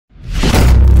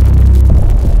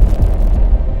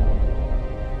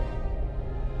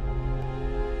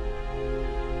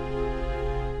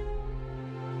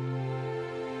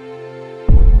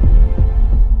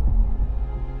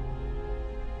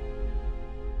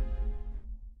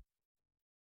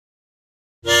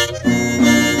Hey,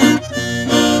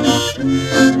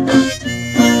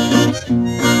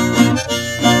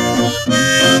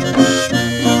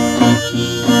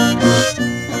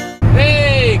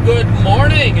 good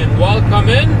morning and welcome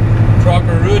in.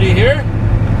 Trucker Rudi here.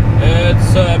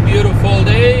 It's a beautiful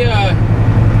day.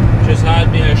 Just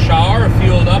had me a shower,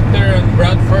 fueled up there in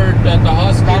Bradford at the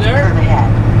Husky there.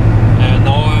 And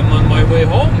now I'm on my way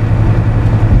home.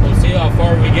 We'll see how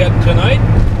far we get tonight.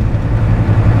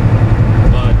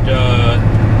 But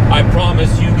I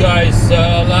promised you guys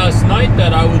last night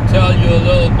that I would tell you a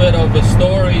little bit of a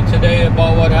story today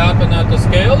about what happened at the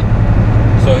scale.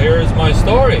 So here's my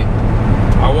story.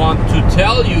 I want to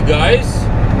tell you guys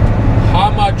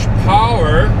how much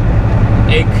power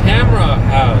a camera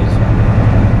has.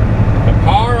 The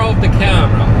power of the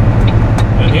camera.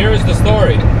 And here's the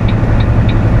story.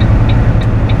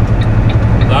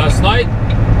 Last night,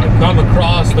 I come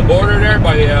across the border there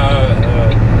by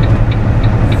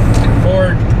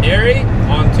Fort Erie,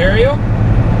 Ontario.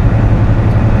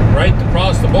 Right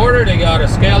across the border, they got a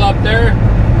scale up there.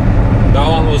 That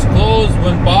one was closed,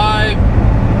 went by,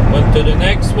 went to the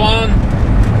next one.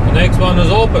 The next one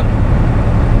is open.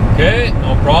 Okay,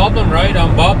 no problem, right?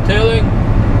 I'm bobtailing.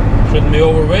 Shouldn't be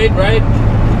overweight, right?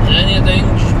 Anything,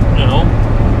 you know,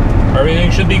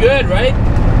 everything should be good, right?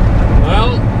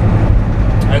 Well,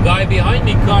 a guy behind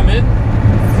me come in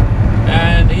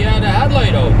and he had a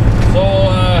headlight out. So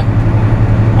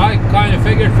I kind of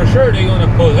figured for sure they're going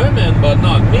to pull him in, but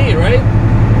not me, right?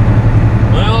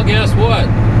 Well, guess what?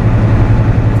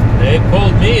 They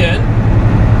pulled me in,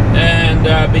 and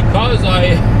because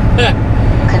I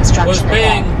was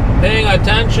paying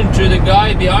attention to the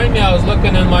guy behind me, I was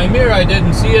looking in my mirror. I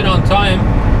didn't see it on time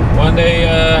when they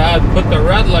had put the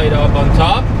red light up on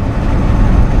top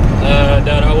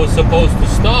that I was supposed to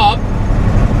stop.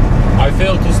 I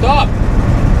failed to stop,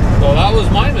 so that was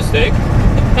my mistake.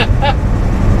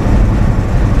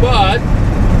 But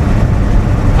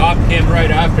cop came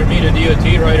right after me to DOT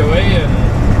right away, and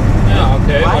yeah,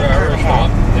 okay, whatever,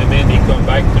 stop. They made me come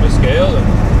back to the scale, and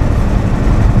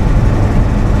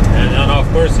then of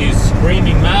course he's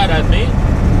screaming mad at me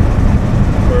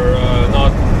for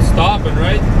not stopping,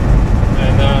 right?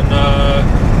 And then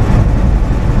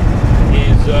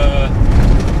he's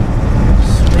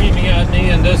screaming at me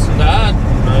and this and that,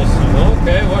 and I said,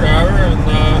 okay, whatever, and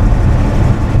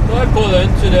so I pull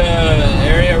into the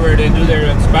area where they do their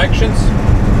inspections.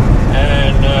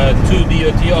 And two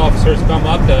DOT officers come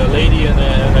up, the lady and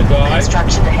a guy.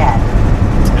 Construction ahead.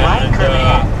 Right curve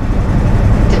ahead.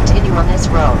 Continue on this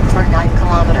road for 9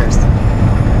 kilometers.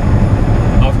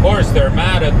 Of course, they're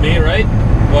mad at me, right?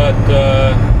 But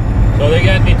so they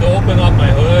get me to open up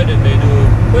my hood, and they do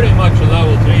pretty much a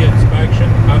level 3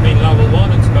 inspection. I mean, level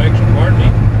 1 inspection, pardon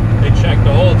me. They check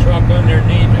the whole truck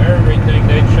underneath, everything.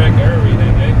 They check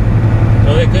everything, eh?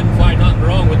 So they couldn't find nothing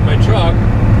wrong with my truck.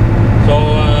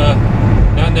 So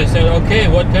then they said, okay,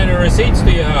 what kind of receipts do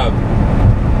you have?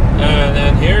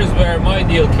 And here's where my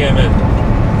deal came in.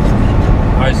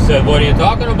 I said, what are you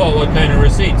talking about? What kind of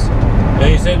receipts? And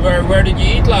he said, where did you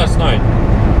eat last night?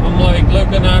 I'm like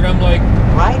looking at him like,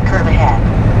 right curve ahead.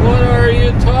 What are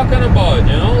you talking about?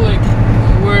 You know, like,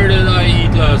 where did I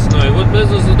eat last night? What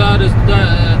business is that? Is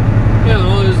that, you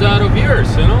know, is that of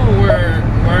yours? You know, where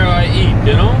I eat?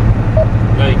 You know,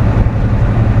 like.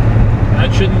 That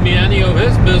shouldn't be any of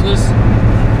his business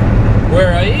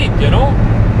where I eat, you know?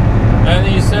 And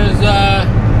he says,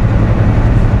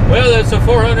 well, it's a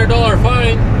 $400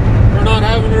 fine for not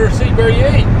having a receipt where you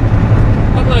ate.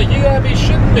 I'm like, you gotta be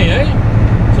shitting me, eh?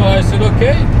 So I said,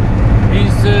 okay.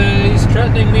 He's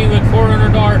threatening me with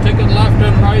 $400 ticket left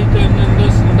and right and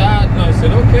this and that. And I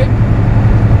said, okay.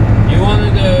 You want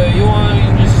to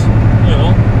just, you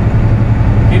know,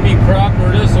 give me crap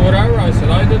or this or whatever. I said,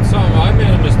 I did something, I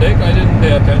made a mistake, I didn't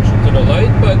pay attention to the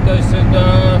light, but I said,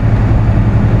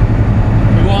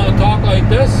 you want to talk like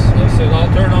this? I said, I'll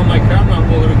turn on my camera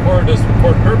and we'll record this for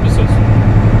court purposes.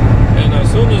 And as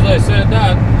soon as I said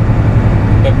that,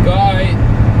 the guy,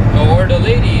 or the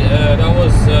lady that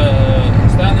was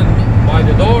standing by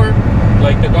the door,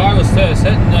 like the guy was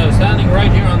standing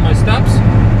right here on my steps,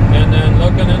 and then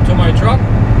looking into my truck.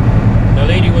 The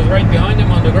lady was right behind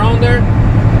him on the ground there.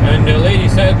 And the lady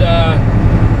said,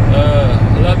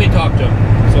 let me talk to him.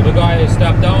 So the guy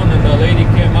stepped down and the lady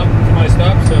came up to my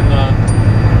steps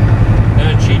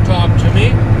and she talked to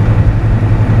me.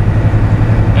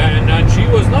 And she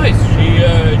was nice. She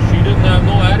didn't have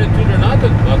no attitude or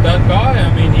nothing. But that guy,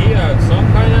 I mean, he had some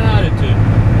kind of attitude.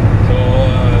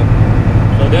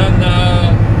 So then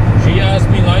she asked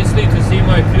me nicely to see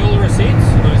my fuel receipts.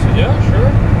 And I said, yeah, sure.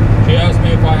 She asked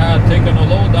me if I had taken a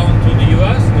load down to the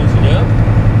US. And I said,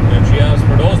 yeah. And she asked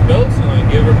for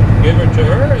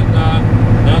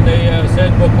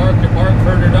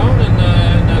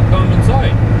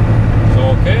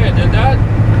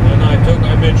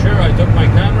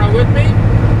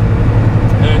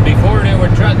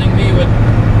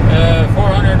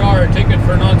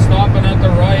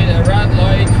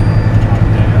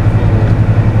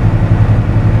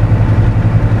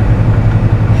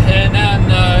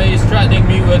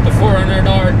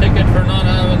 $50 ticket for not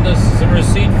having this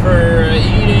receipt for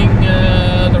eating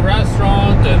at the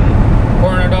restaurant, and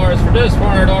 $400 for this,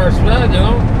 $400 for that, you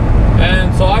know.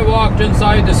 And so I walked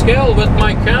inside the scale with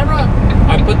my camera.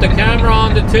 I put the camera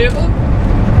on the table,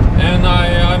 and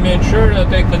I made sure that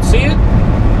they could see it.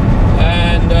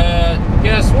 And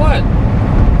guess what?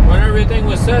 When everything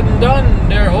was said and done,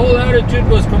 their whole attitude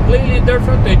was completely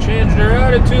different. They changed their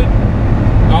attitude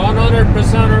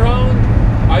 100% around.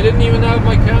 I didn't even have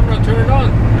my camera turned on.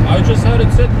 I just had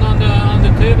it sitting on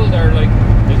the table there. Like,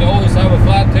 they always have a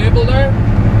flat table there.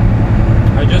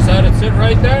 I just had it sit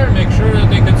right there, make sure that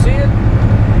they could see it.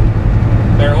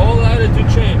 Their whole attitude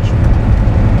changed,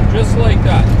 just like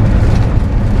that.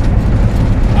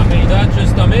 I mean, that's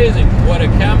just amazing what a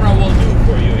camera will do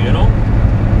for you, you know.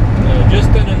 Just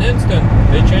in an instant,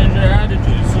 they change their attitude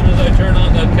as soon as I turn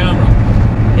on that camera.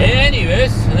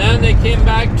 Anyways, and then they came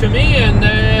back to me and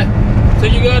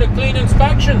said, you got a clean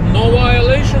inspection, no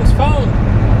violations found.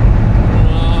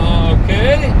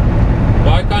 Okay.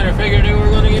 Well, I kind of figured they were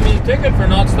going to give me a ticket for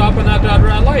not stopping at that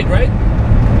red light, right?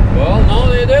 Well, no,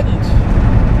 they didn't.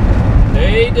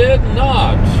 They did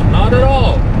not at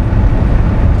all.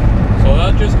 So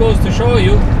that just goes to show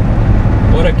you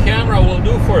what a camera will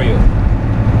do for you.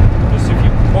 Just if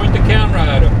you point the camera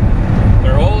at them,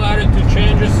 their whole attitude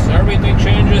changes, everything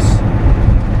changes.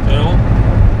 You know,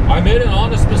 I made an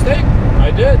honest mistake. I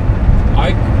did.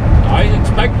 I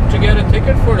expected to get a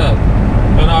ticket for that,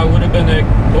 and I would have been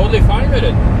totally fine with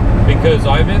it, because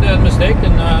I made that mistake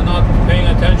in not paying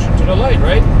attention to the light,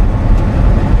 right?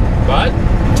 But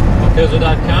because of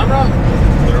that camera,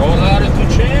 their whole attitude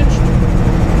changed.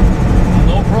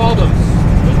 No problems.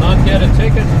 Did not get a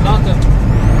ticket. Nothing.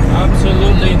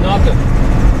 Absolutely nothing.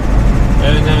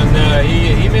 And then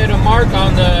he made a mark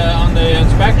on the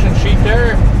inspection sheet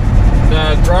there.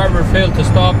 The driver failed to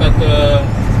stop at the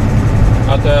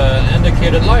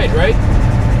indicated light, right?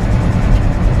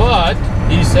 But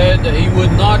he said that he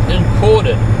would not encode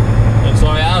it. And so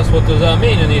I asked, what does that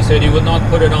mean? And he said he would not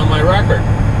put it on my record.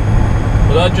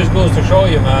 So that just goes to show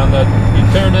you, man, that you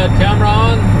turn that camera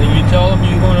on and you tell them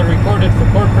you're going to record it for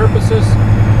court purposes,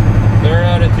 their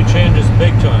attitude changes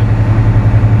big time.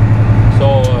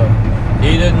 So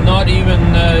he did not even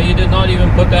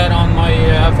put that on my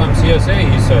FMCSA,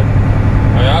 he said.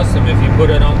 I asked him if he put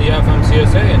it on the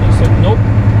FMCSA, and he said, nope,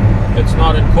 it's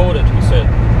not encoded, he said.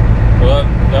 Well,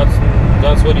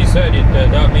 that's what he said.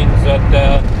 That means that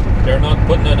they're not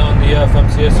putting it on the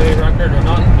FMCSA record or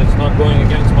not. It's not going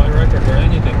against my record or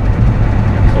anything.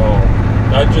 So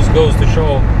that just goes to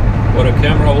show what a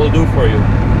camera will do for you.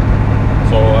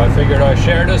 So I figured I'd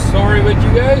share this story with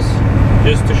you guys,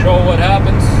 just to show what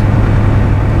happens.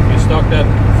 You stuck that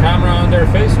camera on their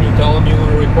face and you tell them you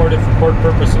want to record it for court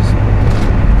purposes.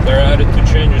 Their attitude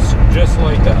changes just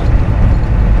like that.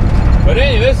 But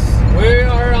anyways, we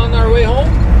are on our way home,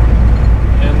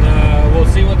 and we'll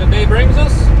see what the day brings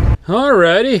us.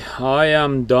 Alrighty, I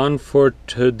am done for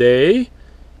today.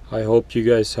 I hope you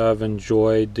guys have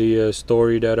enjoyed the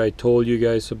story that I told you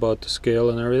guys about the scale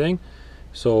and everything.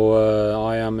 So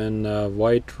I am in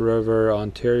White River,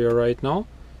 Ontario right now.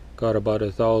 Got about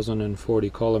 1,040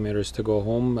 kilometers to go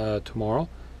home tomorrow.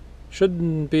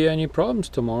 Shouldn't be any problems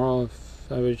tomorrow.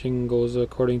 If everything goes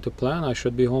according to plan, I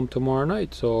should be home tomorrow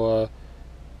night. So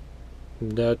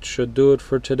that should do it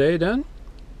for today then.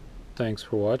 Thanks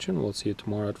for watching. We'll see you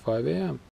tomorrow at 5 a.m.